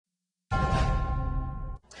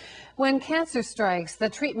When cancer strikes, the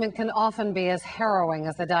treatment can often be as harrowing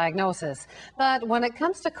as the diagnosis. But when it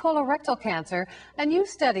comes to colorectal cancer, a new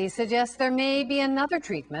study suggests there may be another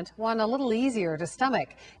treatment, one a little easier to stomach.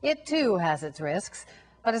 It too has its risks.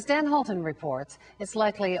 But as Dan Halton reports, it's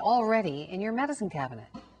likely already in your medicine cabinet.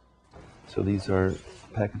 So these are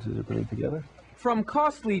packages they're putting together? From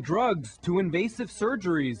costly drugs to invasive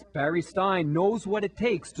surgeries, Barry Stein knows what it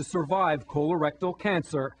takes to survive colorectal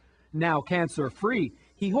cancer. Now cancer-free,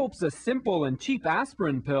 he hopes a simple and cheap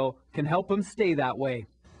aspirin pill can help him stay that way.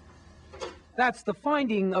 That's the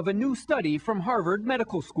finding of a new study from Harvard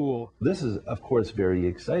Medical School. This is, of course, very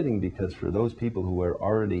exciting because for those people who are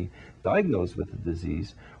already diagnosed with the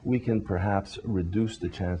disease, we can perhaps reduce the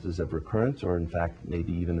chances of recurrence or, in fact,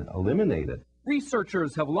 maybe even eliminate it.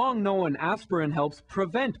 Researchers have long known aspirin helps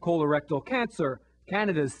prevent colorectal cancer,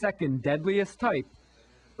 Canada's second deadliest type.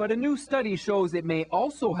 But a new study shows it may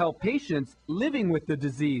also help patients living with the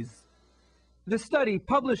disease. The study,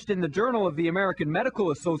 published in the Journal of the American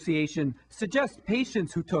Medical Association, suggests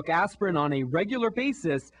patients who took aspirin on a regular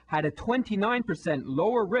basis had a 29%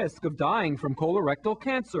 lower risk of dying from colorectal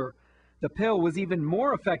cancer. The pill was even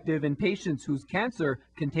more effective in patients whose cancer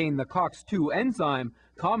contained the COX-2 enzyme,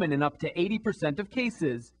 common in up to 80% of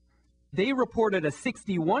cases. They reported a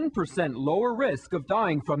 61% lower risk of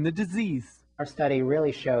dying from the disease. Our study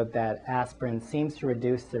really showed that aspirin seems to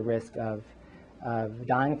reduce the risk of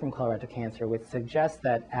dying from colorectal cancer, which suggests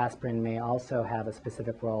that aspirin may also have a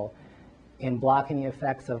specific role in blocking the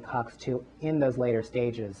effects of COX-2 in those later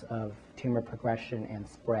stages of tumor progression and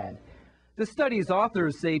spread. The study's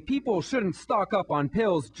authors say people shouldn't stock up on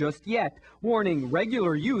pills just yet, warning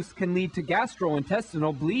regular use can lead to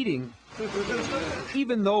gastrointestinal bleeding.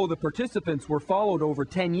 Even though the participants were followed over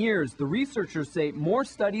 10 years, the researchers say more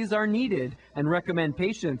studies are needed and recommend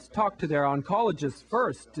patients talk to their oncologist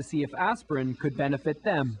first to see if aspirin could benefit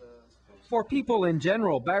them. For people in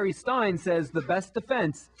general, Barry Stein says the best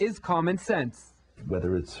defense is common sense.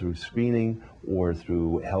 Whether it's through screening or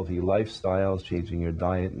through healthy lifestyles, changing your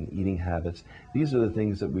diet and eating habits, these are the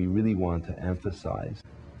things that we really want to emphasize.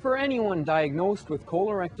 For anyone diagnosed with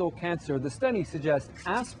colorectal cancer, the study suggests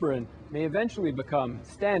aspirin may eventually become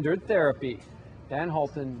standard therapy. Dan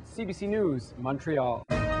Halton, CBC News, Montreal.